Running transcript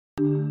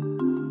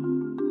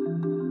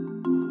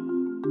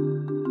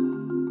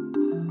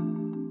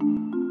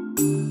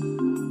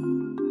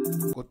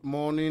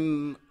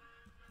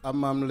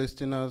AMAM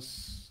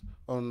listeners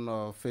on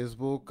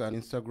Facebook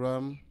and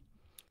Instagram.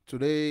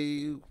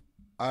 Today,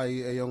 I,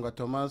 Eyonga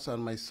Thomas,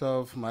 and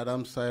myself,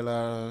 Madam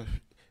Psaila,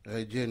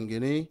 Regine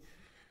Nguini,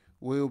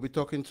 we will be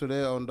talking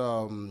today on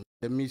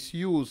the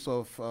misuse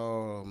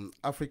of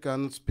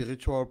African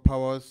spiritual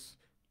powers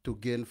to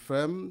gain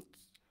fame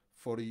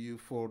for the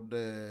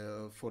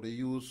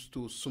use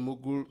to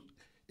smuggle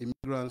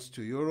immigrants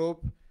to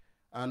Europe,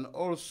 and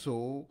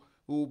also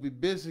we will be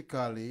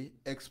basically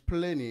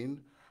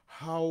explaining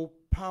how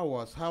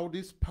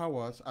these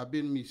powers are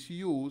being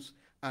misused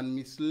and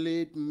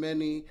misled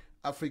many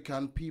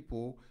African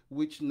people,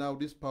 which now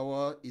this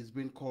power is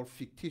being called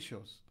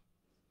fictitious.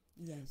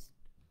 Yes.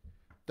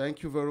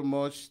 Thank you very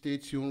much. Stay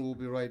tuned. We'll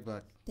be right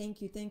back.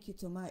 Thank you,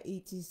 Thomas.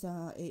 It is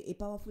a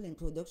powerful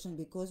introduction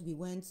because we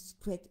went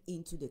straight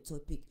into the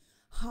topic.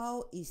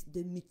 How is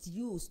the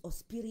misuse of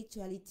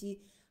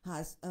spirituality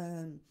has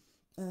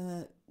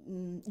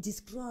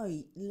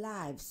destroyed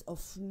lives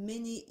of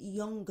many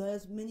young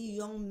girls, many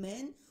young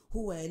men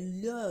who were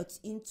lured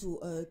into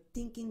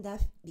thinking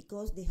that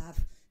because they have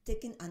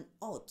taken an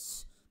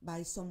oath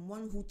by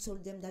someone who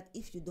told them that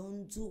if you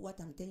don't do what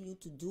I'm telling you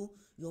to do,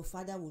 your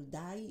father will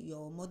die,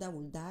 your mother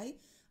will die.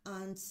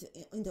 And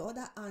on the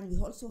other hand, we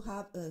also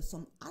have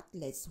some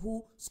athletes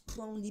who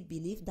strongly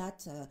believe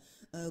that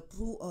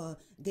through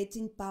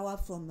getting power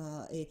from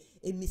a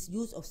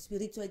misuse of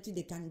spirituality,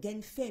 they can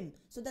gain fame.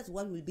 So that's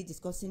what we'll be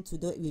discussing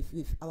today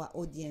with our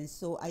audience.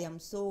 So I am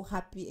so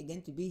happy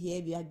again to be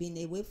here. We have been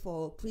away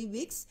for 3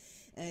 weeks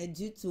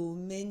due to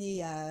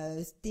many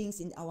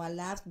things in our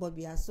lives, but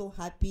we are so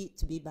happy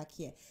to be back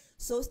here.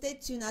 So stay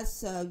tuned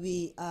as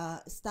we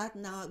start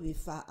now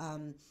with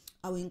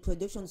our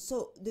introduction.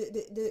 So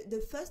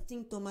the first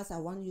thing, Thomas, I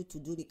want you to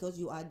do, because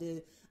you are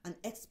an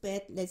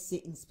expert, let's say,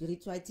 in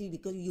spirituality,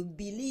 because you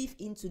believe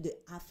into the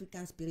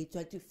African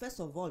spirituality. First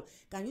of all,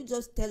 can you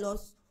just tell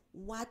us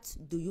what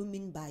do you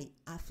mean by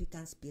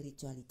African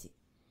spirituality?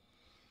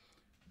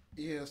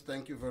 Yes,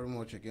 thank you very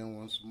much again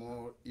once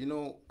more. You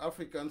know,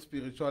 African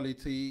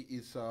spirituality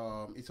is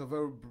it's a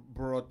very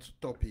broad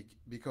topic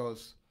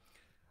because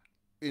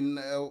in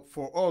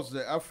for us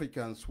the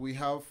Africans we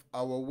have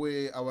our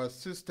way, our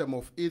system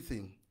of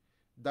eating.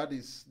 That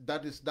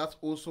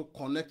also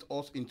connect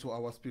us into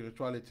our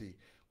spirituality.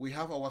 We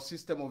have our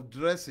system of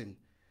dressing.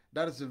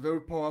 That is a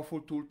very powerful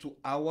tool to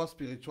our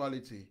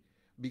spirituality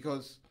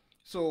because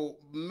so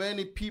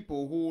many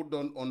people who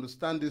don't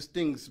understand these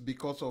things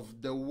because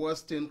of the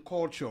Western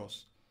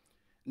cultures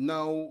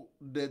now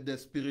the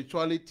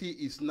spirituality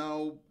is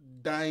now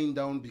dying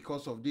down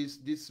because of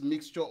this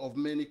mixture of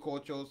many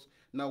cultures.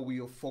 Now we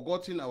have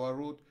forgotten our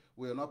root.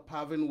 We are not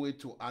paving way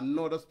to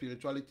another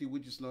spirituality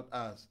which is not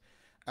ours,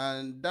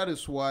 and that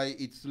is why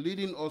it's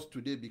leading us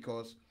today,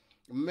 because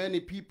many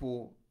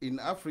people in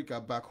Africa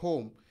back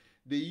home,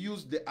 they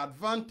use the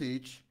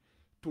advantage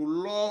to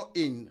lure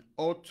in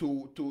or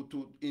to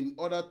in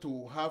order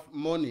to have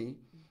money.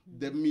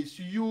 They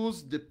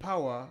misuse the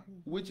power,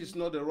 which is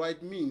not the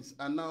right means,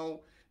 and now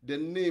the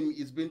name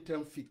is being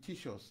termed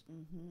fictitious,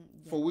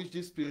 for which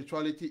this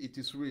spirituality it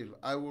is real.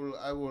 I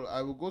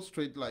will go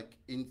straight, like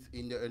in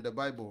the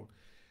Bible.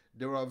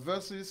 There are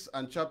verses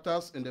and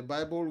chapters in the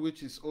Bible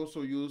which is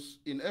also used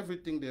in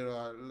everything. There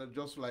are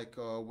just like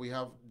we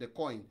have the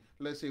coin.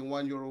 Let's say in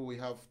 €1 we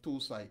have two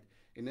sides.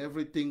 In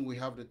everything we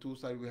have the two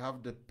sides. We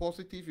have the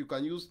positive. You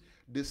can use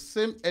the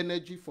same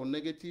energy for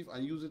negative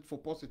and use it for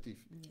positive.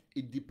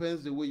 It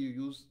depends the way you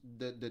use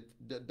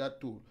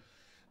that tool.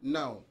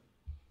 Now,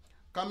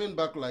 coming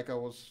back, like I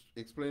was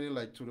explaining,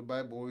 like to the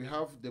Bible, we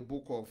have the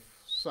book of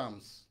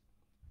Psalms.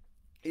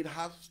 It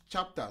has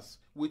chapters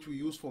which we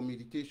use for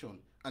meditation,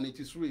 and it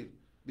is real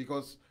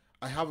because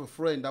I have a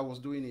friend that was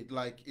doing it,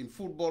 like in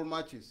football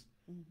matches.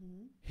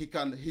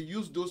 He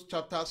used those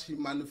chapters, he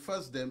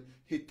manifests them,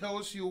 he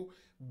tells you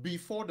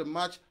before the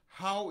match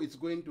how it's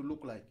going to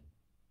look like.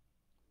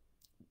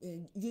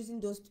 Using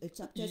those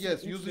chapters,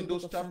 yes, using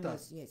those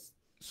chapters. Summers, yes.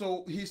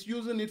 So he's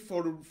using it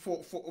for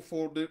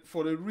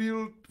the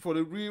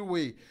real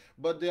way,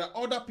 but there are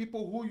other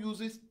people who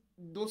uses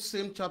those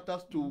same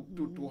chapters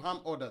to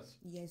harm others.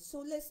 Yes, so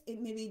let's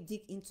maybe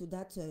dig into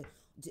that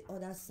the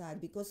other side,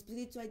 because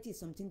spirituality is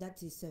something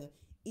that is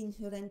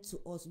inherent to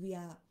us. We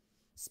are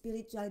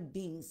spiritual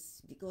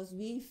beings because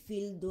we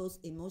feel those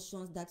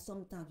emotions that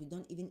sometimes we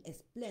don't even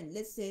explain.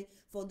 Let's say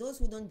for those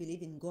who don't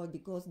believe in God,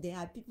 because there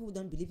are people who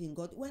don't believe in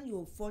God, when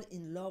you fall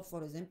in love,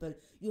 for example,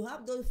 you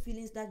have those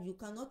feelings that you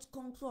cannot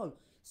control.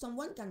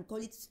 Someone can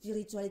call it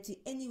spirituality.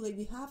 Anyway,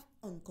 we have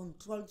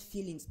uncontrolled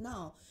feelings.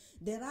 Now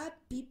there are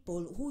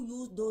people who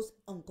use those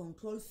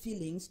uncontrolled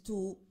feelings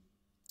to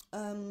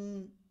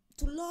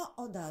lure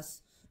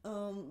others,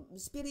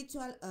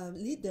 spiritual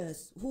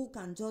leaders who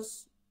can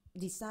just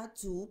decide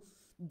to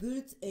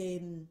build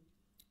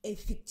a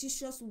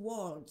fictitious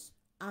world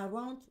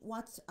around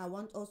what I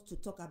want us to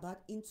talk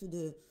about into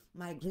the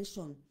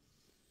migration,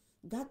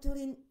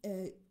 gathering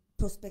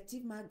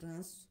prospective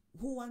migrants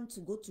who want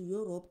to go to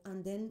Europe,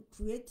 and then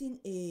creating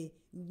a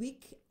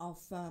week of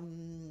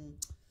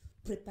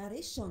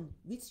preparation,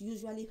 which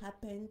usually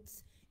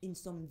happens in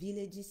some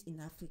villages in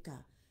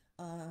Africa.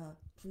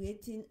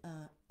 creating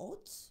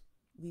oaths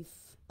with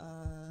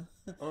All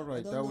I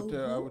right, don't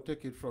know I who. will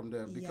take it from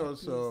there Yeah,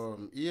 because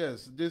please.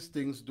 yes, these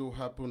things do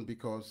happen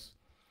because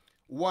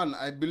one,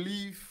 I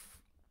believe,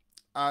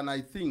 and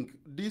I think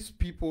these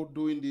people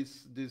doing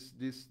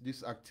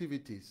these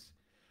activities,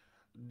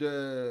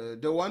 they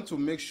want to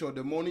make sure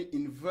the money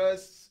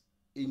invests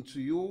into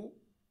you,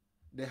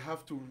 they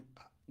have to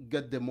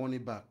get the money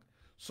back.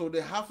 So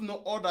they have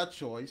no other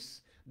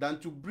choice than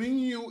to bring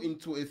you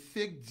into a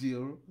fake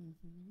deal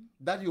Mm-hmm.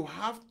 that you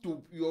have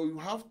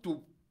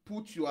to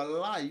put your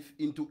life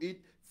into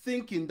it,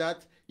 thinking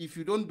that if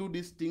you don't do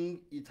this thing,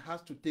 it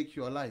has to take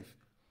your life.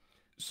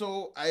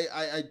 So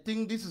I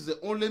think this is the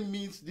only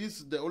means. This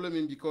is the only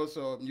means because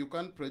you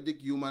can't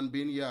predict human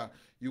being. Yeah,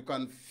 you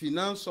can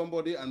finance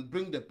somebody and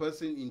bring the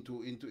person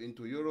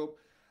into Europe,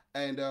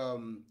 and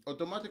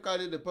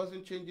automatically the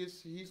person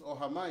changes his or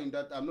her mind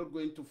that I'm not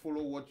going to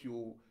follow what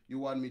you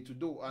want me to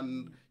do, and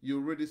Yeah. you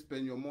already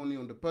spend your money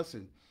on the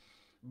person.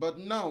 But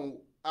now,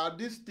 are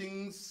these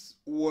things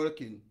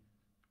working?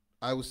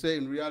 I would say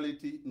in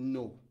reality,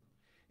 no.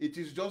 It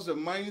is just a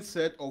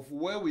mindset of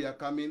where we are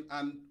coming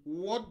and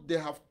what they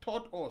have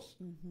taught us.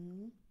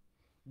 Mm-hmm.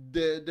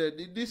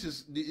 This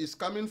is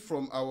coming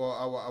from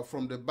our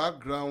from the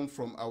background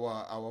from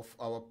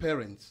our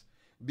parents,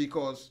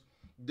 because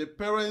the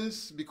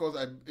parents, because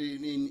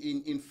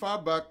in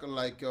far back,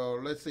 like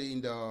let's say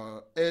in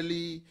the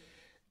early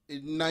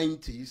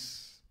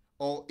 90s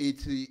or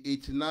 80,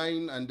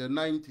 89 and the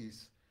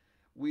 90s,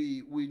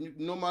 we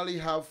normally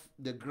have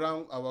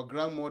our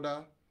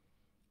grandmother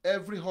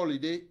every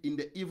holiday in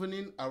the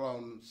evening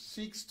around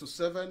 6 to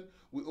 7.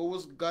 We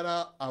always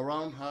gather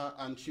around her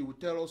and she will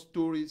tell us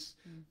stories,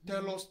 Mm-hmm.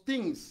 tell us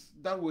things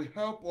that will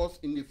help us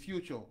in the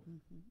future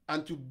Mm-hmm.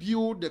 and to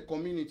build the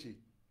community.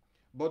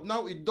 But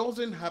now it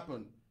doesn't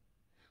happen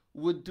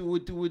with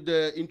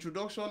the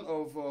introduction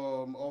of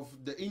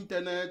the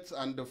internet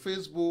and the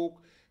Facebook.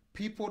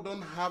 People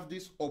don't have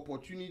this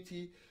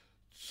opportunity,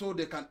 so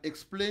they can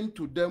explain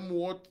to them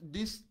what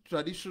these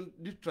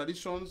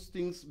traditions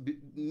things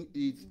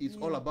is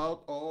all Yeah.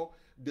 about, or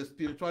the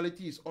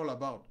spirituality is all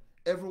about.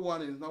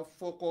 Everyone is now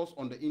focused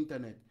on the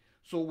internet,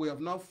 so we have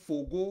now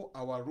forgo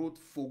our root,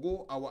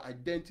 forgo our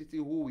identity,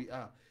 who we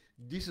are.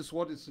 This is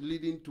what is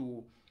leading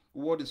to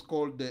what is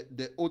called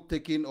the oath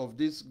taking of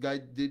these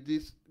guys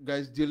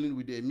dealing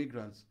with the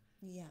immigrants.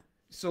 Yeah.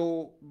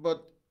 So,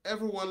 but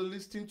everyone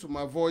listening to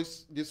my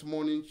voice this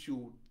morning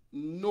should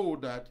know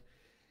that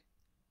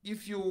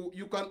if you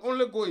can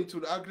only go into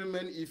the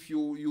agreement if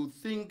you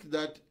think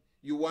that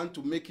you want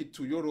to make it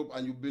to Europe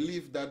and you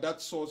believe that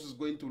that source is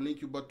going to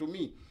link you. But to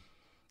me,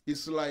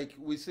 it's like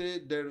we say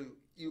there,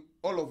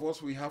 all of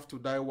us, we have to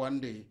die one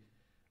day,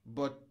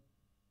 but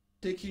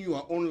taking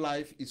your own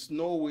life is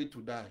no way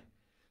to die.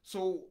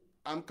 So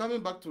I'm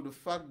coming back to the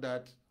fact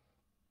that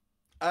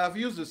I have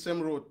used the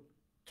same road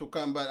to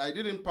come, but I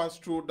didn't pass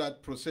through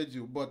that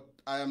procedure. But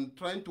I am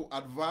trying to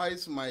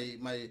advise my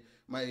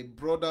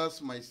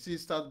brothers, my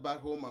sisters back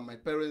home, and my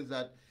parents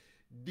that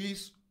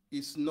this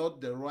is not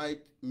the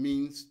right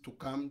means to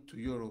come to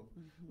Europe.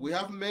 Mm-hmm. We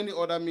have many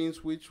other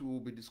means which we will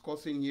be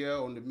discussing here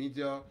on the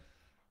media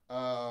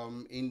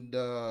in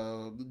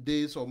the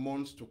days or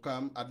months to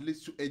come, at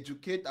least to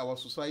educate our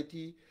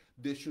society.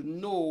 They should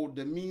know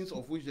the means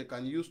of which they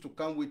can use to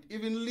come with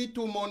even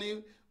little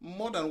money,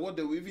 more than what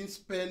they will even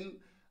spend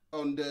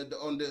on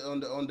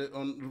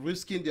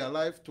risking their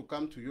life to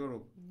come to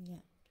Europe. Yeah.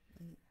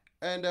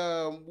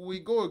 And we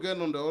go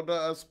again on the other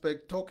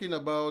aspect, talking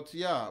about,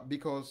 yeah,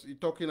 because you're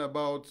talking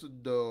about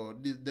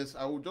this.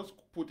 I will just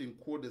put in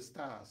quote the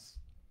stars,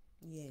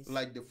 Yes.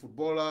 like the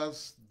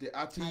footballers, the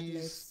artists,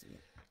 Athletes. Yeah.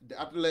 the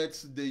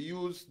athletes. They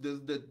use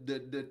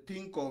the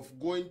think of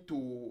going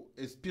to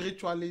a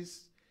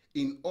spiritualist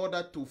in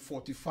order to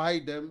fortify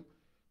them,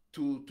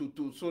 to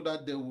so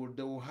that they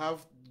will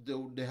have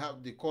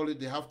they call it,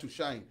 they have to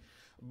shine.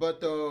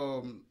 But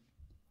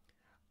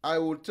I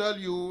will tell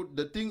you,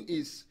 the thing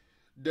is,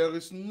 there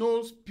is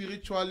no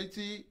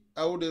spirituality,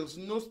 or there is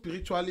no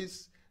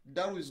spiritualist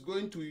that is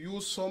going to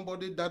use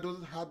somebody that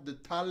doesn't have the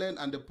talent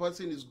and the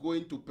person is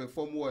going to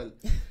perform well.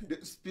 The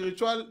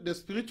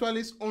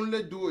spiritualists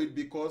only do it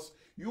because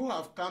you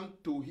have come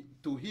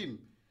to him,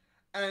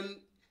 and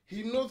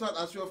he knows that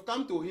as you have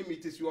come to him,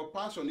 it is your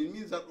passion. It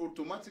means that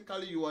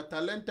automatically you are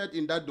talented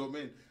in that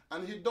domain,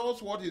 and he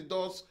does what he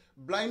does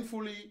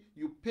blindly.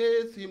 You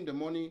pay him the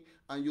money,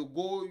 and you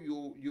go,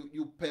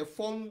 you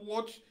perform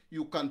what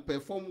you can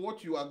perform,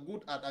 what you are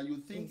good at, and you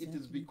think it is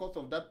Exactly. because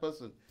of that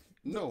person.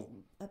 The, No.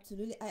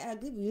 absolutely, I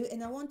agree with you,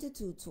 and I wanted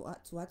to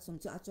add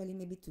something. Actually,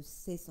 maybe to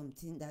say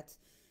something that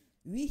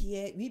we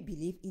here we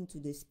believe into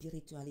the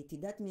spirituality.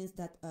 That means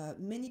that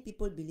many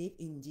people believe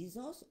in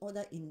Jesus,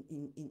 other in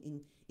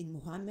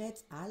Muhammad,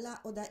 Allah,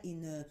 other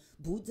in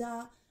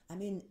Buddha. I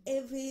mean,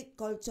 every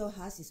culture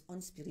has its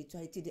own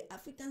spirituality. The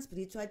African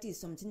spirituality is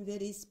something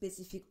very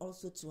specific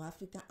also to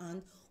Africa,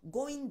 and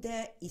going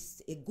there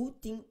is a good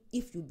thing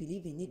if you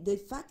believe in it. The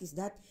fact is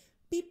that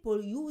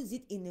people use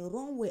it in a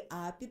wrong way.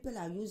 People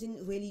are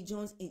using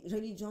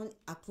religion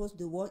across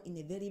the world in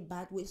a very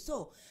bad way.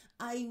 So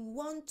I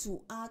want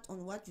to add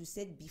on what you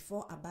said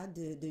before about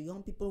the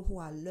young people who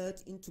are lured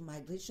into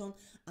migration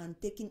and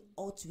taking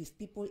oaths with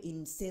people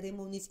in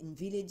ceremonies in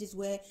villages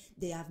where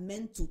they have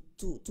meant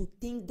to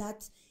think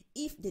that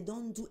if they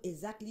don't do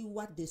exactly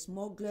what the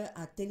smuggler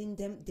are telling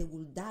them, they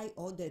will die,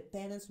 or their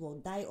parents will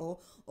die, or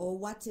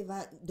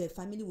whatever, the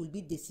family will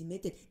be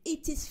decimated.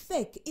 It is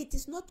fake. It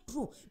is not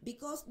true,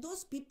 because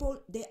those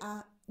people, they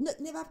are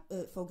never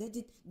forget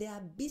it, they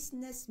are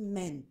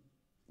businessmen,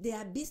 they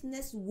are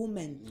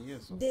businesswomen.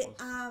 Yes, they course.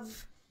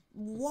 have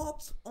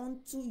worked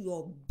onto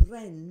your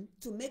brain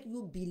to make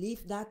you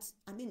believe that,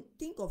 I mean,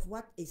 think of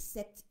what a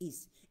sect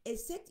is. A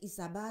sect is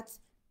about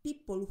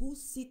people who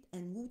sit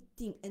and who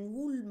think and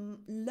who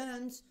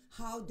learns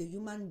how the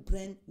human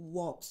brain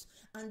works,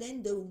 and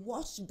then they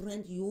wash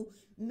brand you,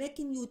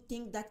 making you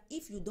think that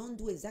if you don't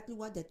do exactly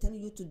what they're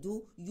telling you to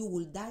do, you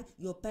will die,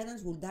 your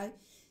parents will die.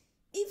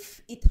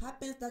 If it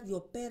happens that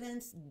your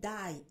parents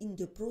die in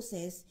the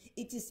process,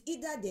 it is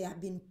either they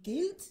have been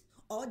killed,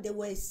 or they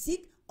were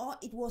sick, or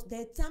it was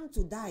their time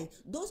to die.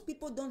 Those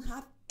people don't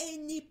have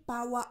any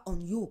power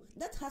on you.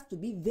 That has to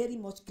be very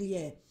much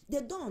clear.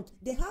 They don't.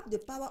 They have the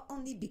power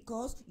only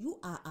because you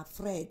are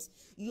afraid.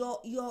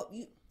 Your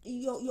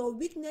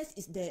weakness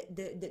is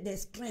the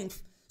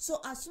strength.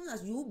 So as soon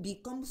as you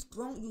become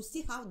strong, you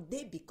see how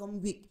they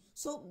become weak.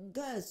 So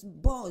girls,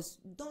 boys,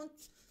 don't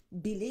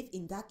believe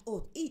in that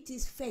oath. It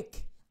is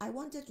fake. I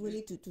wanted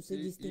really to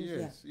say this thing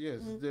here.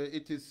 Yes.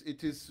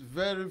 It is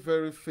very,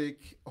 very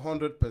fake,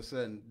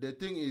 100%. The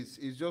thing is,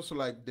 it's just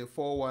like the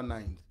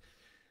 419.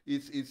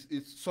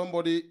 It's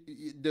somebody,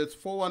 there's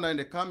 419,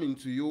 they come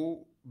into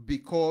you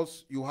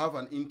because you have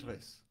an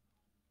interest.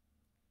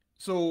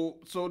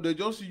 So they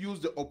just use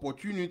the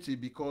opportunity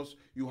because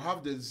you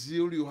have the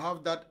zeal, you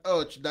have that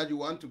urge that you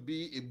want to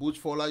be a bush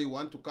faller, you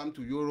want to come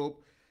to Europe,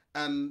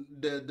 and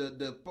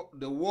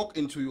the walk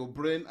into your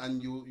brain,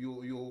 and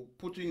you're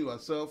putting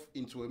yourself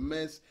into a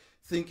mess,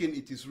 thinking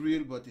it is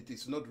real, but it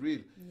is not real.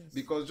 Yes.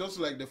 Because just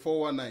like the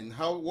 419,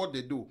 what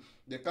they do,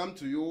 they come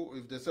to you,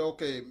 if they say,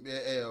 okay,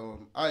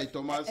 hi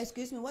Thomas.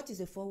 Excuse me, what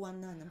is a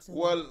 419? I'm sorry.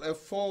 Well, a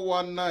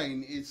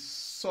 419 is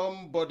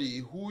somebody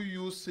who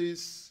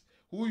uses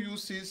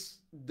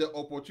the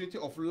opportunity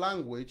of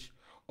language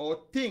or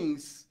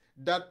things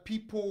that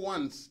people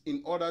want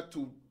in order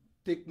to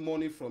take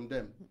money from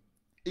them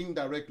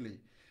indirectly.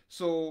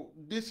 So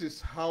this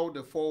is how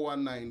the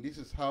 419, this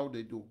is how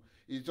they do.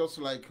 It's just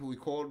like we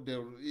call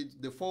the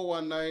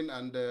 419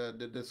 and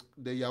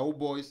the Yahoo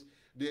boys.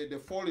 They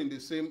fall in the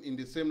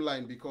same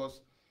line,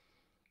 because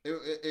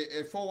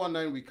a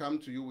 419 will come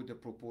to you with a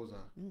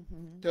proposal,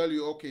 tell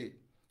you, okay,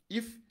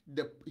 if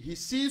he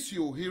sees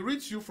you, he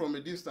reads you from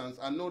a distance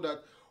and know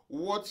that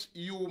what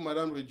you,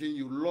 Madam Regine,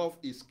 you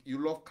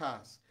love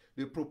cars.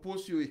 They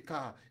propose you a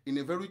car in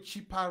a very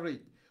cheaper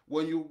rate.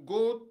 When you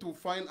go to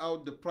find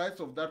out the price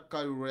of that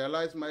car, you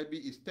realize maybe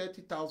it's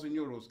 30,000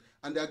 euros,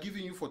 and they're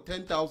giving you for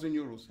 10,000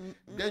 euros.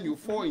 Then you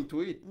fall into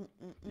it.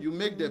 You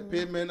make the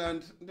payment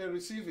and they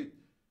receive it.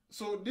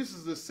 So this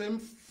is the same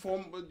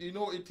form, but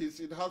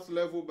it has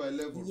level by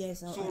level. Yes.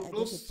 So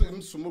those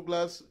same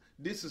smugglers,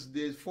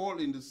 they fall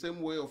in the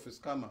same way of a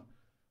scammer.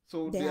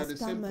 So they are the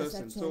same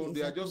person. So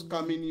they are just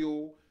scamming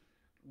you,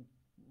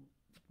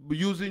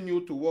 using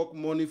you to work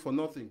money for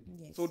nothing.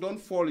 Yes. So don't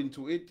fall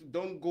into it.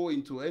 Don't go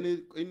into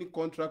any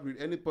contract with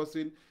any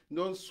person.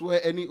 Don't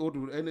swear any oath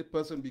with any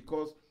person,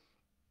 because,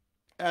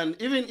 and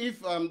even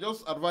if I'm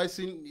just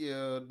advising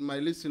my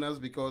listeners,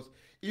 because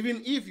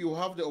even if you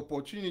have the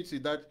opportunity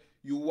that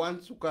you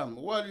want to come,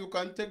 well, you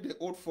can take the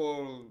oath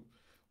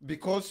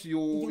because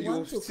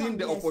you've seen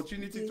the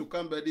opportunity to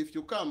come. But if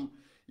you come,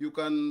 you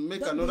can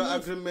make another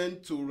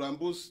agreement to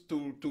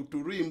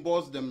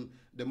reimburse them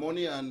the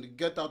money and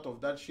get out of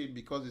that shit,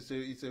 because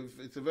it's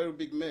a very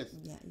big mess.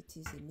 Yeah, it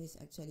is a mess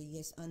actually.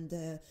 Yes, and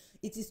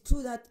it is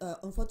true that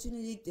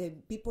unfortunately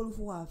people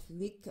who have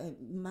weak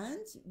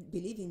minds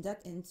believe in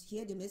that, and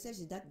here the message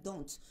is that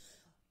don't.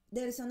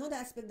 There is another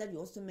aspect that you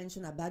also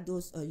mentioned about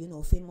those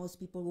famous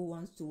people who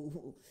want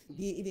to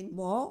be even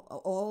more,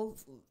 or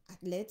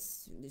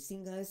athletes, the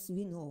singers,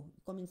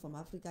 coming from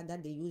Africa,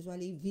 that they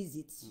usually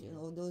visit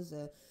those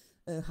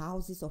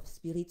houses of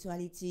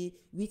spirituality,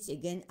 which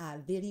again are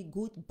very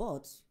good,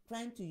 but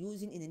trying to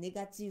use it in a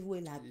negative way,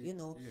 like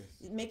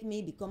make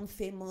me become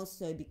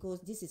famous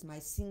because this is my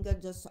single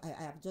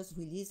I have just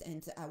released,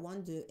 and I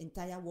want the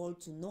entire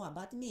world to know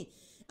about me.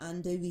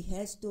 And we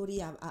heard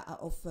story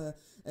of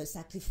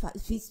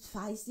sacrifice,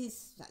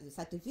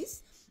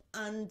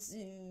 and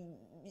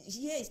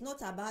here it's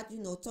not about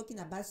talking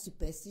about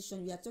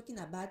superstition. We are talking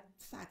about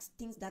facts,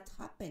 things that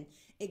happen.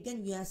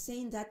 Again, we are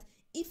saying that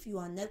if you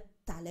are not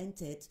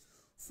talented,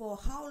 for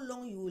how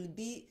long you will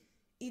be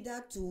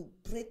either to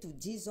pray to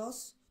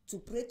Jesus, to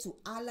pray to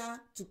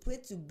Allah, to pray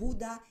to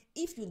Buddha,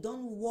 if you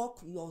don't walk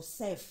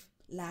yourself,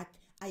 like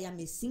I am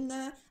a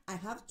singer. I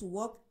have to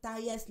work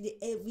tirelessly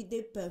every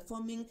day,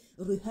 performing,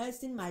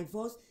 rehearsing my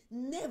voice.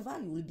 Never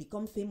you will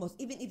become famous,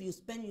 even if you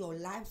spend your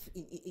life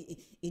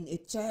in a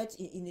church,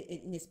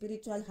 in a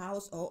spiritual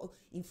house, or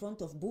in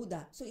front of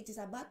Buddha. So it is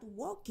about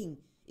working.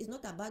 It's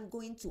not about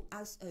going to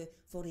ask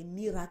for a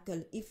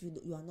miracle if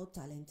you are not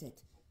talented.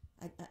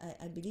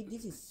 I believe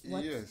this is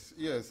what.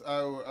 Yes.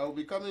 I'll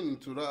be coming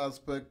into that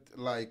aspect.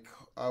 Like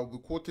I'll be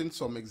quoting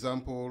some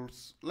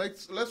examples.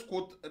 Let's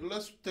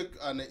take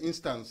an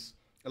instance.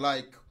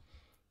 Like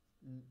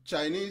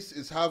Chinese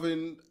is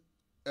having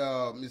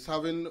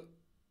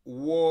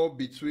war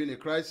between a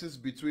crisis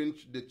between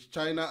the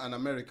China and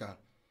America.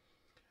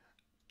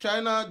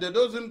 China, they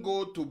doesn't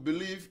go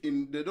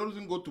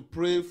to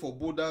pray for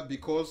Buddha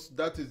because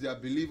that is their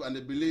belief, and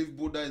they believe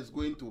Buddha is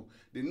going to.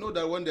 They know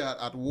that when they are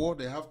at war,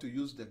 they have to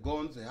use the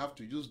guns, they have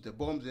to use the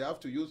bombs, they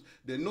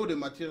know the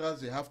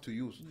materials they have to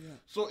use. Yeah.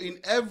 So in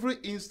every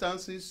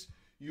instances,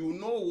 you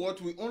know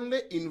what, we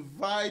only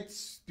invite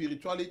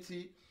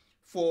spirituality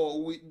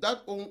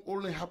that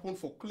only happen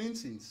for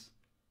cleansings.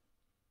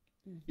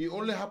 It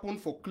only happen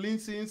for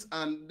cleansings,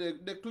 and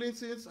the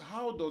cleansings,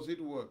 how does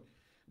it work?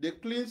 The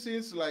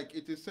cleansings, like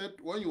it is said,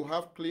 when you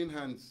have clean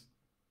hands,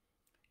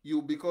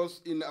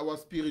 because in our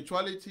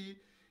spirituality,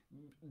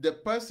 the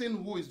person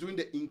who is doing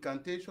the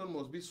incantation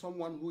must be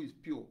someone who is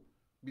pure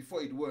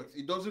before it works.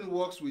 It doesn't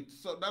work so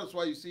that's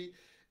why you see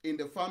in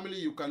the family,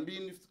 you can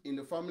be in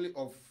the family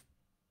of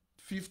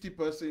 50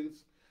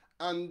 persons,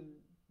 and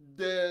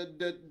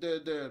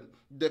the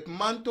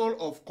mantle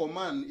of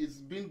command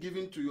is being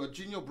given to your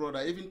junior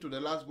brother, even to the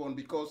last born,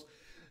 because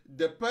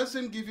the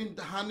person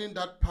handing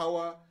that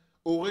power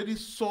already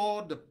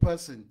saw the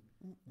person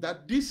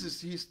that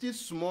he's still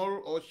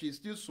small or she's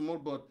still small,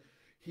 but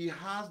he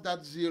has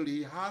that zeal,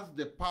 he has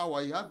the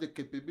power, he has the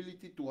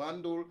capability to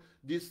handle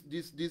this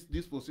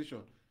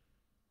position.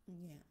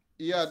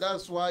 Yeah,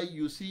 that's why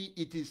you see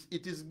it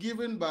is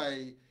given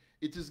by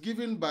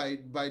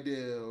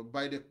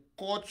the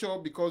culture,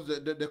 because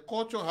the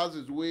culture has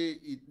its way.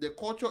 The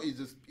culture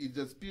is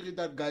the spirit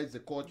that guides the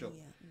culture.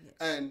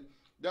 And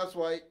that's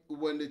why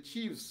when the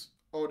chiefs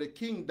or the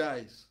king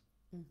dies,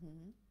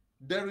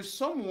 there is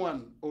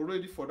someone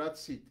already for that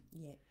seat.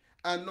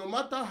 And no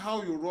matter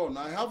how you run,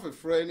 I have a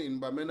friend in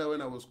Bamenda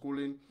when I was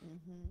schooling.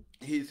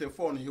 He's a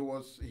phone. He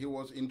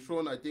was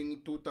enthroned, I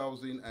think,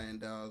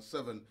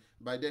 2007.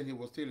 By then, he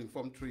was still in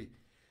Form 3.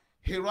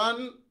 He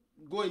ran,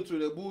 going to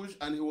the bush,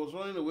 and he was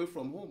running away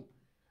from home.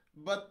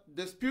 But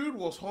the spirit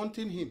was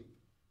haunting him.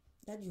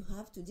 That you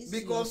have to, this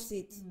because is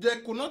your seat. They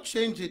could not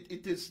change it.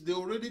 They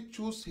already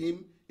choose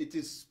him. It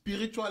is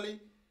spiritually.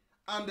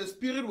 And the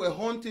spirit were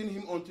haunting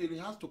him until he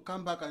has to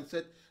come back and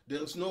said,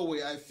 there is no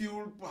way. I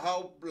feel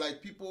how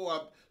like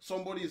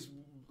somebody is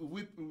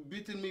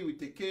beating me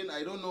with a cane,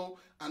 I don't know,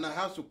 and I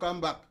have to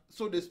come back.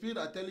 So the spirit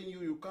are telling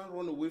you, you can't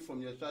run away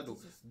from your shadow.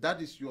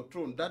 That is your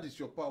throne. That is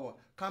your power.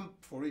 Come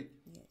for it.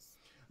 Yes.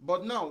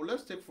 But now,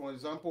 let's take, for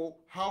example,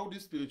 how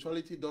this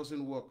spirituality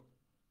doesn't work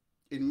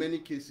in many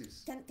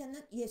cases.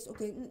 Yes,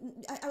 okay.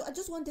 I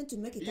just wanted to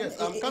make it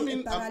I'm coming.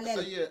 A parallel.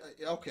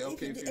 Okay.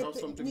 If you have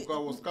something, because I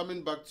was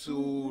coming back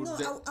to.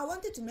 No, I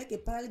wanted to make a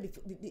parallel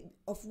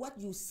of what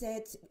you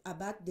said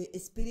about the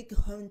spirit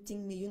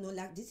haunting me.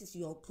 Like this is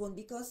your throne.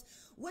 Because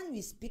when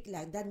we speak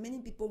like that, many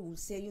people will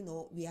say,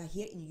 we are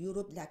here in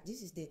Europe. Like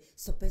this is the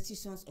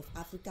superstitions of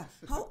Africa.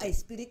 How a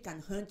spirit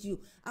can haunt you?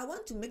 I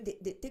want to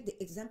take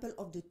the example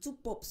of the two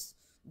popes.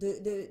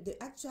 The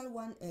actual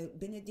one,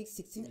 Benedict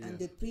XVI, and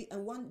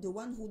the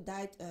one who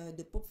died,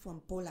 the Pope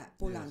from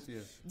Poland.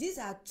 Yes. These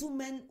are two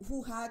men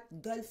who had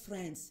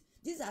girlfriends.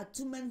 These are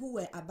two men who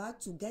were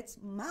about to get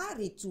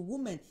married to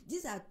women.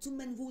 These are two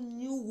men who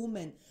knew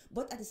women,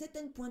 but at a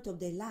certain point of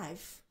their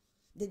life,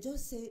 they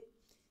just say,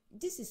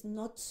 "This is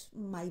not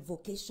my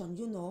vocation."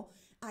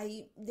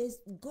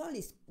 God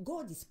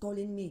is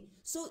calling me.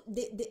 So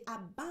they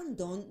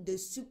abandon the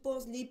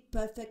supposedly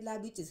perfect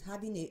life, which is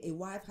having a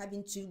wife,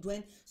 having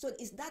children. So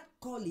it's that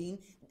calling.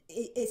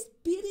 A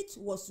spirit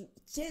was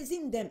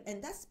chasing them,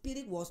 and that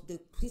spirit was the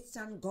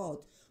Christian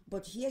God.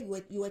 But here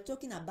you were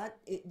talking about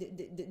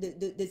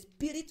the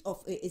spirit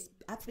of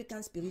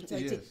African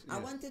spirituality. Yes. I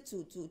wanted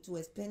to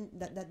explain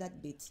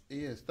that bit.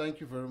 Yes, thank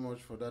you very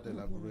much for that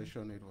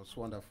elaboration. It was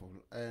wonderful.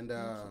 And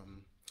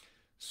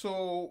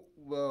so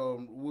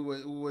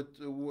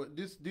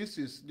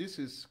this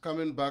is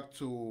coming back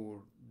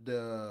to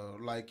the,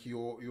 like,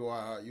 you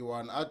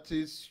are an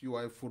artist, you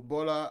are a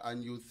footballer,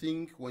 and you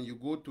think when you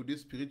go to these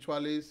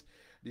spiritualists,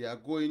 they are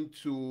going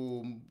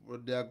to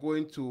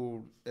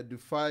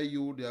edify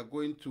you, they are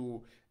going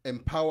to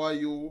empower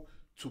you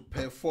to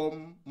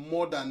perform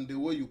more than the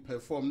way you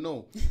perform.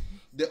 No.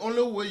 The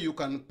only way you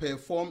can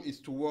perform is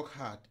to work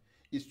hard,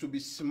 is to be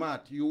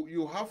smart.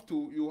 You have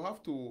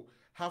to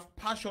have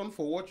passion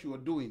for what you are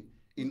doing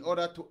in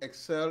order to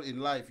excel in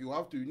life. You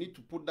need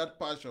to put that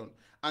passion,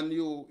 and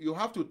you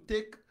have to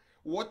take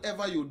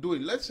whatever you're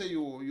doing. Let's say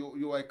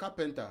you are a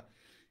carpenter.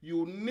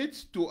 You need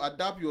to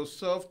adapt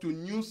yourself to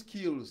new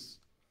skills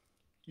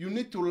You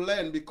need to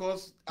learn,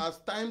 because as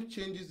time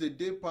changes, the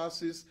day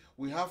passes,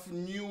 we have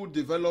new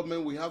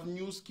development, we have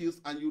new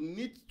skills, and you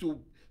need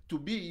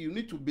you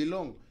need to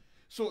belong.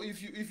 So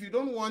if you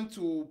don't want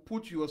to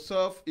put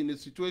yourself in a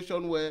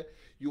situation where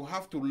you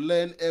have to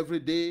learn every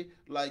day,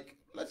 like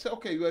let's say,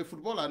 okay, you're a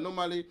footballer,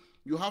 normally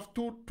you have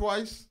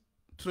twice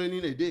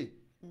training a day,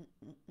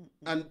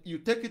 and you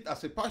take it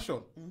as a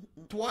passion.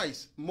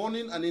 Twice,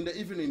 morning and in the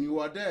evening, you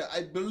are there.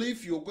 I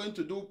believe you're going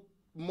to do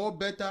more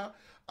better,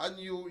 and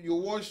you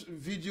watch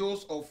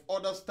videos of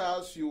other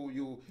stars, you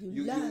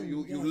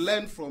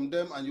learn from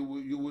them, and you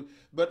will.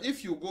 But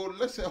if you go,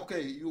 let's say,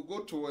 okay, you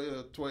go to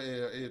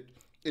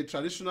a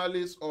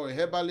traditionalist or a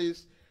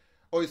herbalist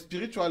or a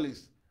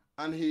spiritualist,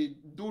 and he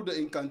do the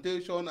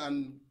incantation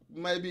and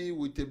maybe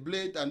with a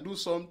blade and do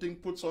something,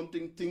 put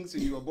something, things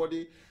in your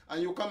body,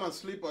 and you come and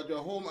sleep at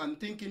your home and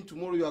thinking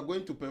tomorrow you are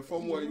going to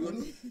perform well,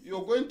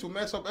 you're going to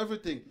mess up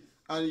everything,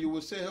 and you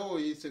will say, oh,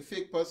 he's a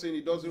fake person,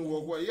 he doesn't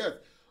work well. Yes,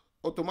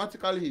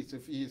 automatically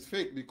he's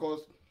fake,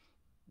 because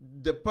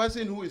the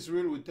person who is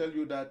real will tell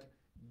you that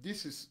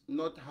this is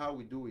not how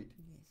we do it.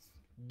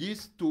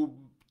 Yes.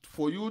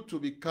 For you to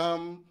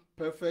become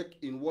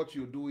perfect in what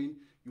you're doing,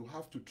 you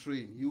have to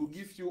train. He will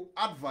give you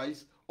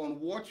advice on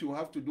what you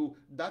have to do.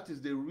 That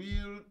is the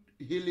real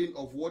healing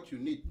of what you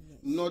need. Yes.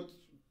 Not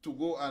to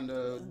go and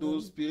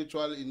do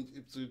spiritualism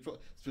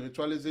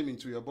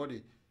into your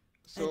body.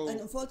 So, and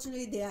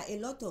unfortunately, there are a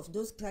lot of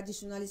those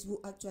traditionalists who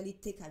actually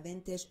take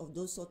advantage of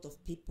those sort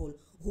of people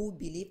who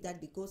believe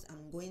that because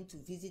I'm going to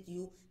visit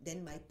you,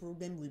 then my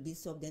problem will be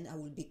solved. Then I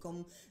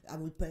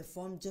will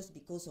perform just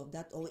because of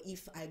that. Or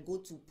if I go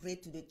to pray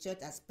to the church,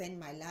 I spend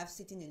my life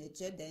sitting in the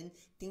church, then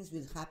things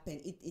will happen.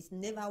 It's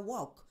never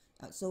work.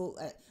 So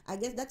I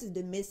guess that is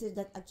the message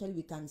that actually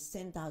we can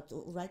send out,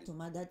 right,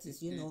 Toma? That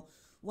is,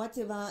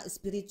 whatever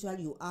spiritual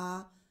you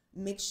are,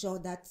 make sure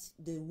that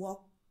the work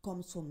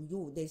comes from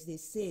you. They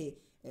say,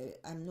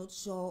 I'm not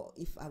sure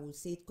if I will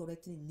say it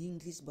correctly in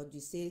English, but you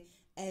say,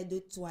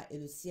 aide-toi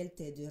et le ciel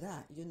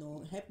t'aidera.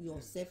 Help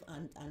yourself,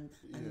 and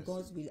yes,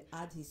 God will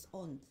add his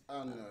own.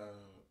 And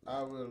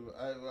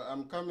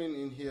I'm coming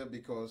in here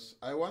because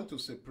I want to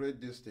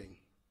separate this thing.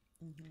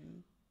 Mm-hmm.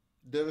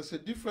 There is a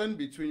difference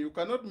between, you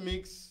cannot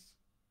mix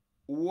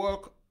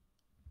work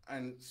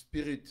and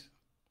spirit.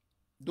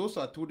 Those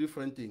are two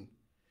different things.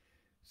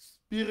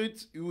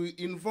 Spirit, we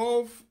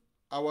involve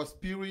our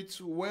spirits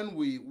when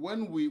we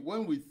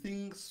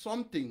think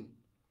something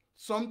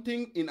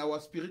in our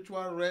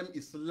spiritual realm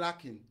is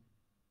lacking.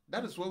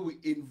 That is where we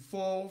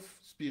involve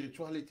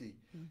spirituality.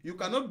 Mm-hmm. You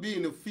cannot be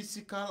in a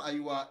physical and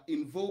you are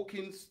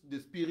invoking the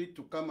spirit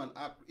to come and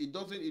act. It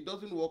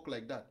doesn't work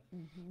like that.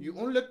 Mm-hmm. You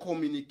only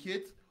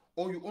communicate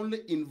or you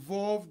only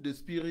involve the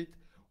spirit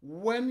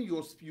when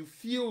you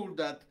feel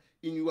that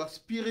in your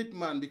spirit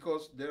man,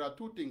 because there are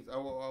two things.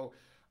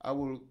 I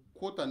will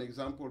quote an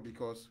example,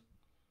 because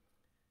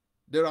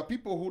there are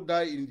people who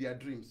die in their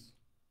dreams.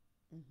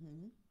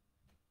 Mm-hmm.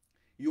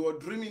 You are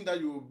dreaming that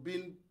you've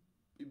been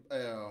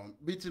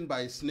bitten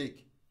by a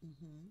snake.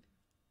 Mm-hmm.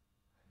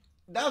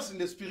 That's in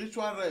the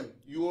spiritual realm.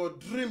 You are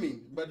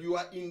dreaming, but you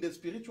are in the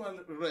spiritual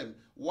realm.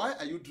 Why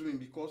are you dreaming?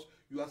 Because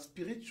your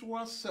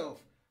spiritual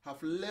self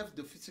have left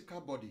the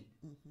physical body.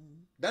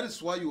 Mm-hmm. That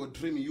is why you are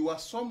dreaming. You are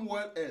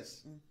somewhere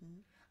else. Mm-hmm.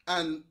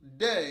 And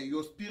there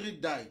your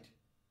spirit died.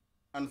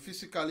 And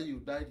physically you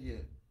died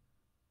here.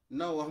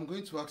 Now I'm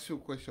going to ask you a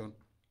question.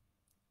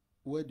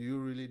 Where do you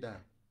really die?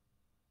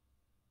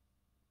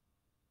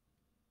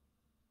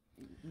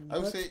 I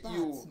would say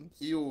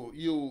you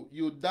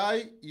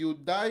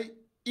die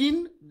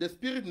in the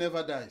spirit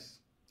never dies.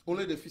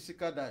 Only the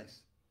physical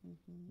dies.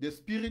 Mm-hmm. The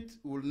spirit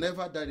will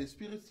never die. The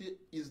spirit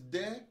is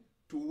there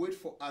to wait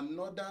for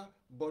another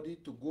body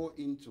to go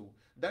into.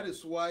 That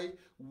is why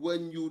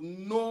when you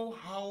know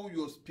how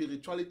your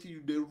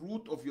spirituality, the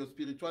root of your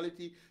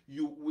spirituality,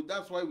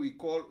 that's why we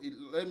call it.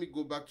 Let me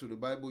go back to the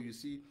Bible. You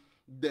see,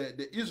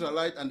 the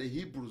Israelite and the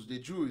Hebrews, the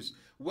Jews,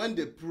 when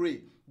they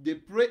pray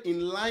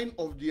in line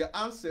of their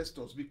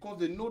ancestors, because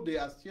they know they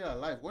are still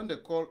alive. When they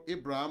call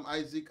Abraham,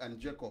 Isaac, and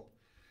Jacob,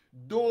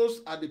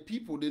 those are the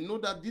people. They know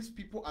that these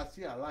people are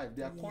still alive.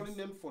 They are calling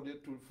them for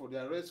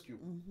their rescue.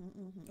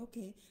 Mm-hmm, mm-hmm.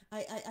 Okay,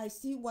 I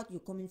see what you're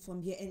coming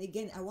from here. And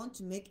again, I want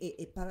to make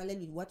a parallel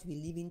with what we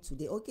live in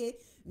today. Okay,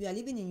 we are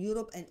living in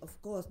Europe, and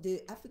of course,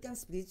 the African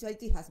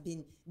spirituality has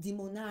been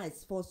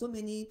demonized for so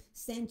many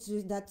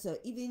centuries that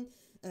even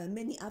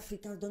many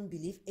Africans don't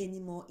believe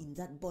anymore in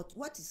that. But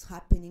what is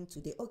happening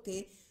today?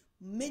 Okay,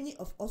 many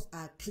of us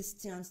are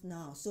Christians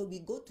now, so we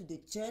go to the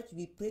church,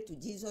 we pray to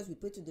Jesus, we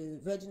pray to the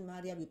Virgin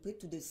Maria, we pray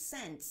to the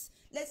saints.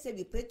 Let's say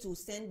we pray to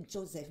Saint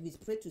Joseph, we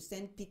pray to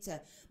Saint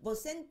Peter. But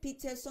Saint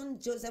Peter,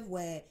 Saint Joseph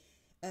were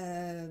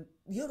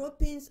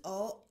Europeans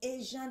or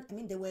Asian. I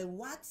mean, they were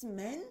white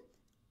men,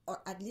 or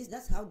at least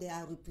that's how they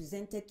are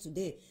represented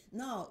today.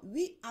 Now,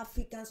 we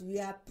Africans, we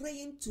are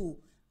praying to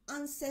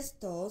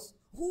ancestors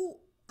who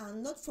are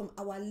not from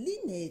our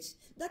lineage.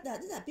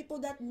 These are people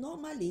that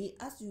normally,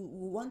 as you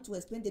want to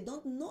explain, they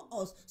don't know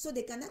us, so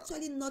they can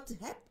actually not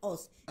help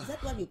us. Is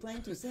that what you're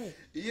trying to say?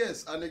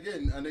 Yes, and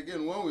again,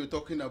 when we're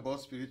talking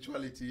about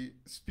spirituality,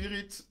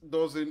 spirit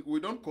doesn't. We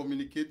don't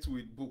communicate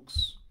with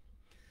books.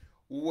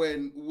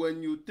 When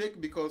you take,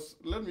 because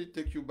let me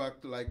take you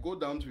back to, like, go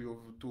down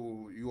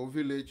to your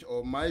village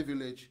or my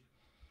village,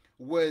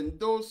 when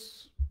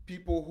those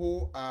people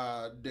who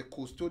are the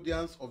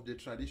custodians of the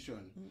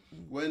tradition,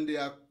 when they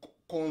are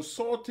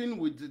consulting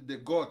with the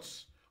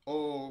gods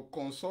or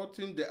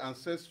consulting the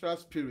ancestral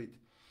spirit,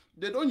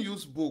 they don't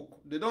use book.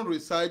 They don't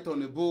recite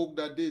on a book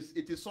that this.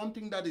 It is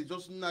something that is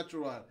just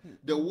natural.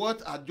 The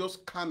words are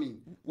just coming.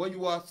 When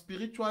you are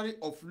spiritually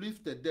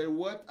uplifted, the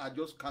words are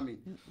just coming.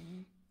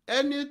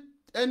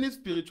 Any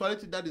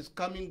spirituality that is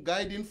coming,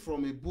 guiding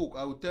from a book,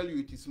 I will tell you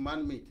it is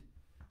man-made.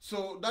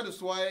 So that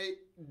is why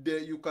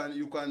you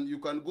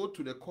can go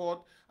to the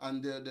court,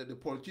 and the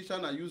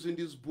politicians are using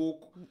this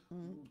book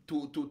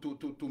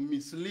to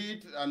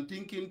mislead and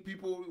thinking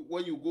people.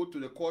 When you go to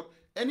the court,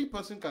 any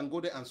person can go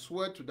there and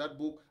swear to that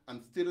book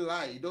and still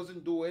lie. It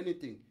doesn't do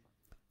anything.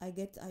 I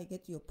get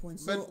your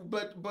point.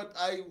 But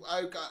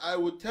I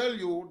will tell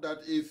you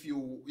that if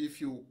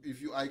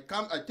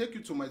I take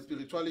you to my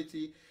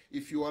spirituality.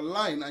 If you are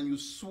lying and you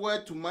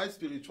swear to my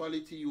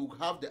spirituality, you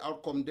have the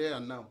outcome there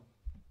and now.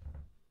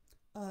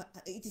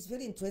 It is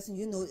very interesting.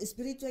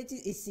 Spirituality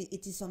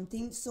is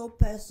something so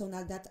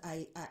personal that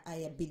I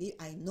believe,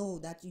 I know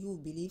that you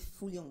believe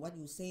fully on what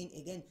you're saying.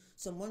 Again,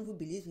 someone who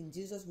believes in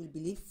Jesus will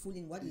believe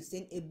fully in what he's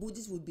saying. A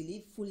Buddhist will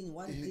believe fully in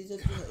what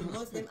Jesus, a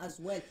Muslim as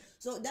well.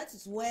 So that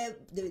is where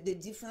the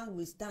difference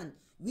will stand.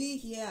 We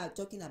here are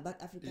talking about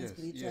African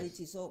spirituality.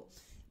 Yes. So,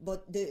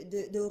 but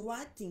the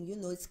right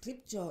thing,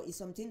 scripture is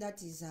something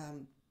that is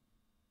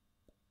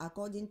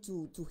according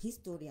to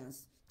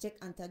historians, check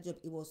and Job,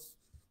 it was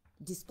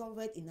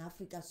discovered in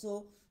Africa.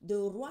 So the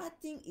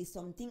writing is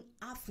something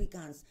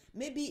Africans.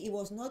 Maybe it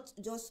was not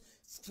just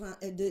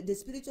the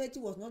spirituality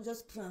was not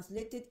just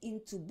translated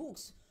into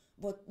books,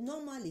 but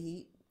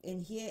normally,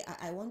 and here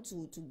I want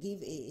to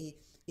give a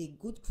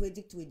good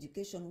credit to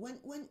education.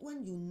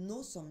 When you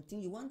know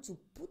something, you want to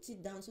put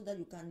it down so that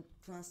you can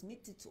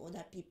transmit it to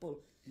other people.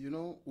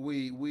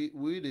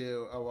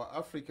 Our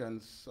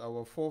Africans,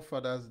 our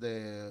forefathers,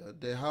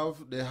 they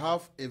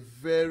have a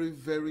very,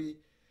 very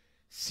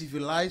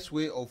civilized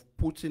way of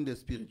putting the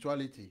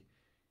spirituality.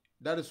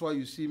 That is why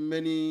you see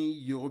many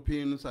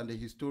Europeans and the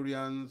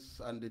historians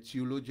and the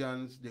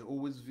theologians, they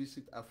always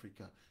visit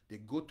Africa. They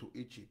go to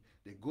Egypt,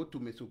 they go to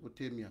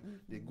Mesopotamia,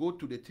 they go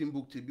to the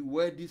Timbuktu,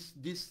 where this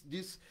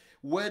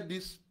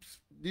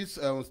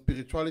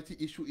spirituality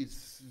issue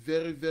is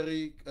very,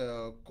 very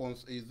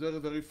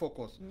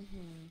focused.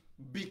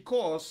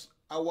 Because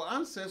our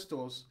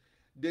ancestors,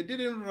 they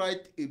didn't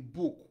write a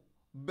book,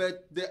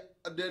 but they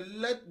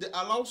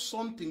allow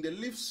something, they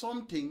leave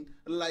something,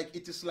 like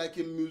it is like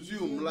a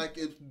museum, like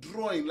a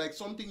drawing, like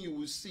something you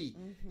will see.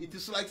 It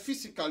is like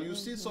physical. You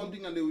see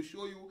something and they will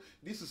show you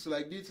this is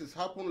like this, it's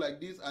happened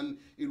like this, and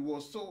it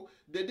was so.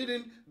 They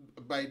didn't.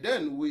 By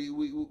then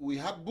we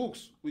had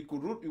books. We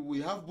could wrote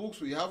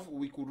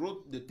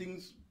the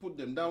things, put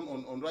them down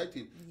on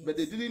writing. Yes. But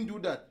they didn't do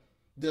that.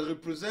 They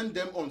represent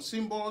them on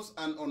symbols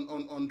and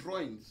on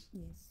drawings.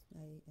 Yes.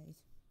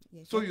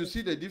 Yes, so you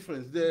see the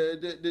difference.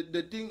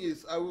 The thing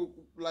is,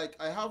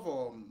 I have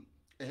a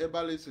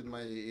herbalist in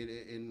my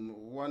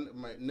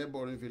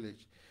neighboring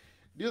village.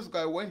 This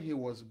guy, when he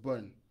was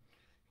born,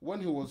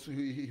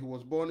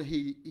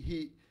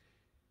 he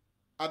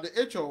at the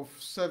age of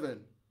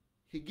 7,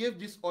 he gave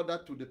this order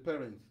to the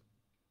parents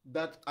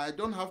that I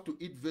don't have to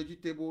eat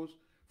vegetables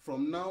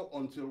from now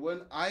until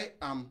when I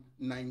am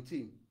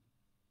 19.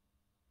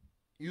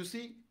 You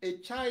see, a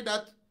child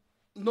that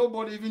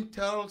nobody even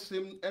tells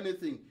him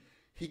anything.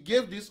 He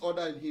gave this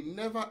order and he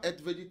never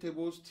ate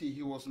vegetables till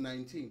he was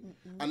 19.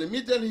 And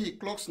immediately he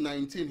clocks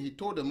 19, he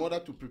told the mother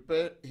to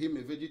prepare him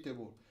a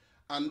vegetable.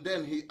 And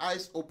then his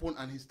eyes opened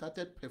and he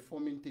started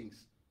performing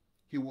things.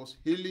 He was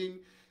healing,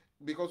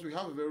 because we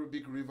have a very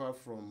big river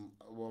from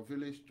our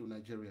village to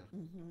Nigeria,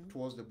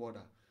 towards the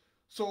border.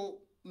 So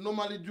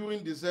normally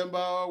during December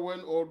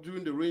or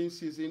during the rain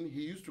season,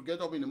 he used to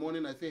get up in the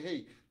morning and say,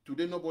 hey,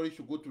 today nobody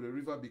should go to the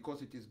river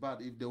because it is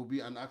bad if there will be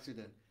an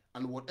accident.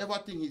 And whatever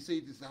thing he said,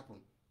 it has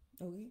happened.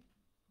 Okay.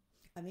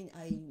 I mean,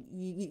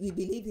 we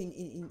believe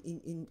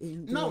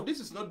in No, this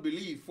is not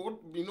belief.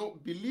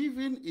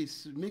 Believing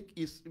is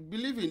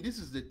believing. This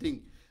is the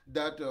thing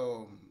that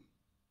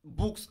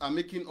books are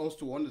making us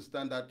to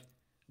understand, that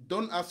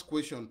don't ask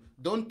questions,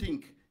 don't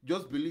think,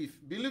 just believe.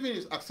 Believing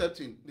is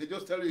accepting. They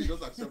just tell you,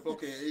 just accept.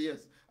 Okay,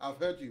 yes, I've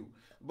heard you.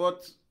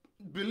 But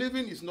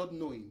believing is not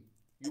knowing.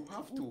 You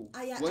have to.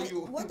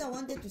 What I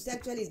wanted to say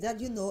actually is that,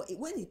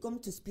 when it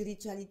comes to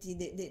spirituality,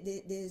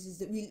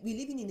 we're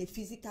living in a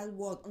physical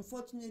world.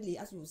 Unfortunately,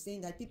 as you were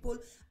saying, that people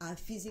are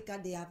physical,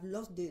 they have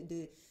lost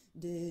the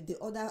the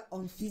other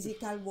on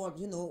physical world.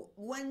 You know,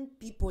 when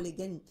people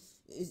again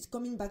is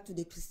coming back to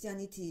the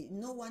Christianity,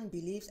 no one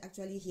believes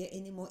actually here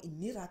anymore in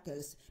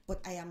miracles.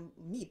 But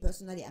me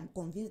personally, I'm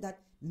convinced that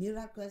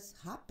miracles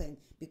happen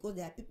because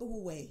there are people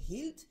who were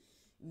healed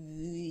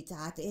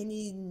without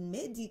any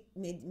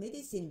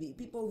medicine,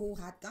 people who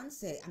had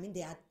cancer. I mean,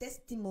 there are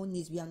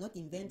testimonies. We are not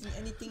inventing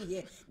anything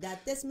here. There are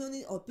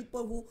testimonies of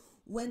people who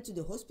went to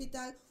the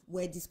hospital,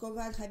 were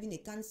discovered having a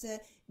cancer.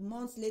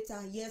 Months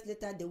later, years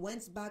later, they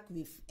went back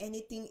with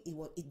anything,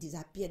 it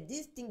disappeared.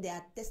 This thing, there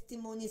are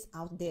testimonies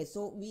out there.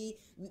 So we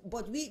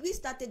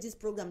started this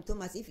program,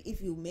 Thomas,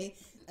 if you may,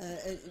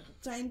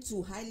 trying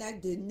to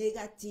highlight the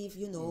negative,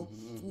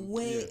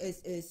 way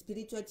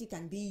spirituality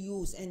can be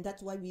used, and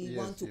that's why we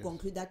want to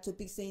conclude that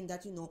topic, saying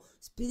that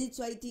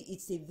spirituality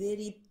is a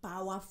very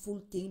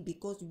powerful thing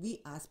because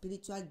we are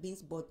spiritual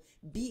beings, but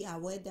be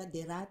aware that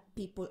there are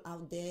people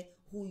out there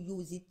who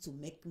use it to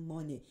make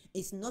money.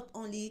 It's not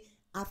only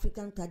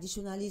African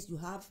traditionalists. You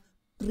have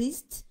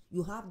priests,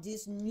 you have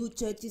these new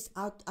churches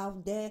out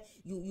there.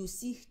 You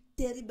see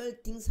terrible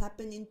things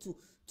happening to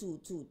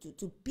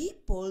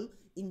people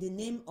in the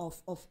name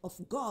of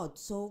God.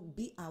 So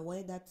be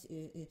aware that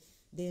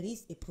there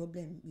is a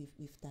problem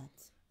with that.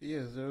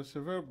 Yes, there's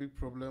a very big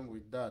problem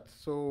with that.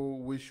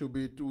 So we should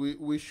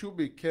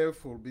be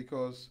careful,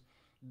 because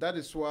that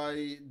is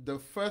why the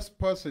first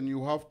person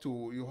you have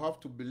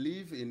to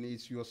believe in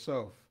is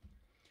yourself.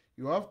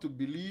 You have to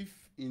believe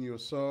in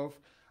yourself,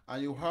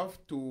 and you have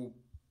to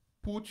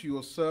put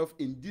yourself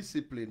in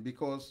discipline,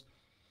 because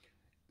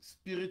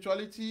spirits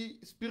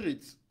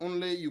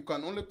only, you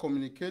can only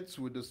communicate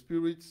with the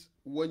spirits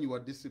when you are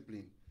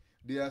disciplined.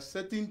 There are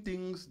certain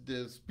things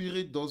the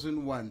spirit doesn't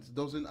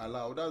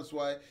allow. That's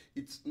why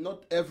it's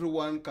not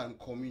everyone can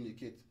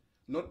communicate.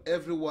 Not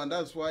everyone.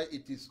 That's why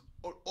it is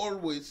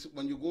always,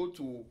 when you go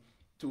to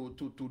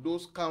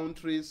those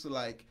countries,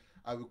 like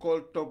I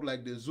will talk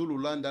like the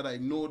Zululand, that I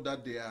know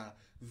that they are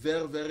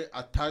very, very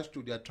attached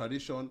to their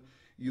tradition.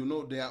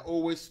 There are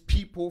always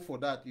people for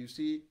that. You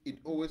see, it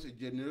always a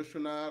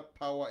generational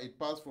power. It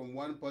passes from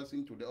one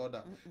person to the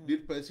other. This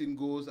person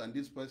goes and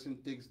this person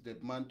takes the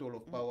mantle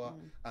of power,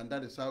 and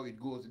that is how it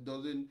goes.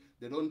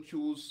 They don't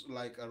choose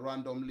like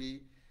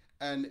randomly.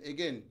 And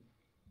again,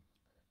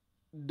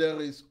 there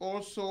is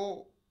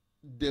also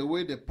the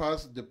way they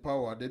pass the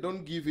power. They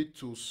don't give it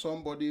to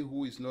somebody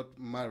who is not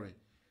married.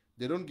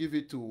 They don't give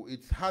it to.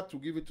 It's hard to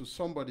give it to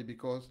somebody,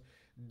 because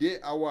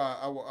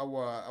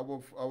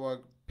our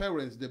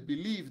parents, they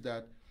believe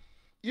that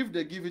if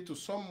they give it to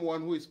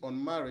someone who is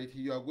unmarried,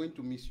 you are going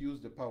to misuse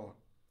the power.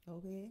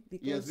 Okay.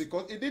 Because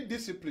it needs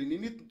discipline. You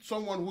need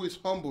someone who is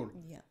humble.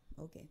 Yeah.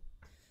 Okay.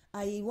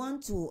 We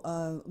want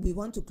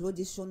to close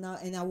this show now,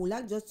 and I would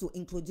like just to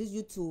introduce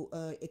you to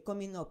a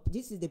coming up.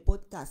 This is the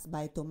podcast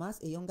by Thomas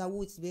Eyonga,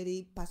 who is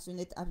very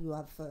passionate, as you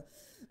have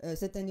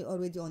certainly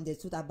already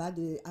understood, about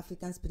the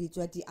African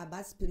spirituality,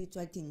 about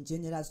spirituality in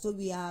general. So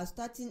we are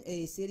starting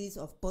a series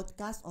of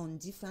podcasts on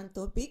different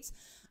topics,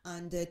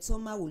 and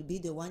Thomas will be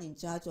the one in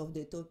charge of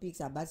the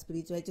topics about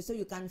spirituality. So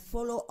you can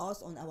follow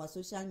us on our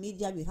social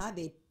media. We have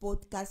a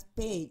podcast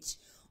page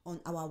on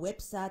our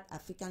website,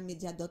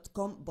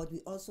 africanmedia.com, but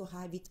we also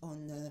have it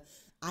on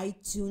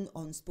iTunes,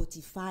 on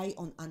Spotify,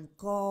 on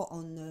Anchor,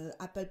 on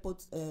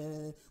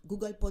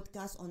Google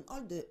Podcasts, on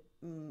all the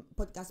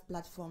podcast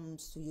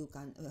platforms, so you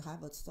can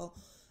have it. So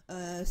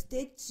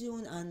stay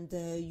tuned, and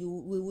you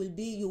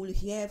will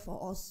hear from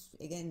us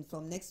again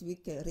from next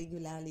week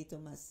regularly,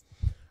 Thomas.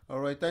 All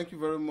right, thank you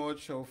very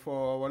much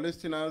for our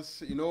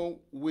listeners.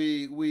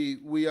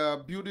 We are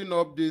building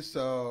up this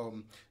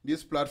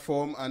this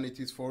platform, and it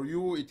is for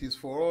you, it is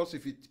for us,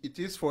 it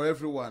is for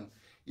everyone.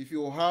 If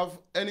you have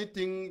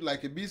anything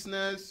like a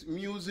business,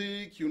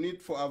 music, you need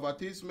for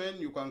advertisement,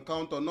 you can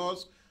count on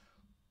us.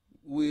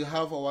 We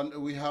have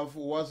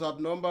WhatsApp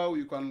number.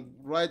 You can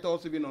write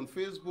us even on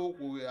Facebook.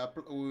 We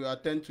will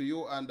attend to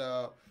you, and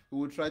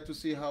we will try to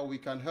see how we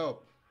can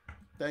help.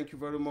 Thank you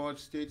very much.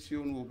 Stay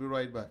tuned. We'll be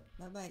right back.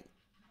 Bye bye.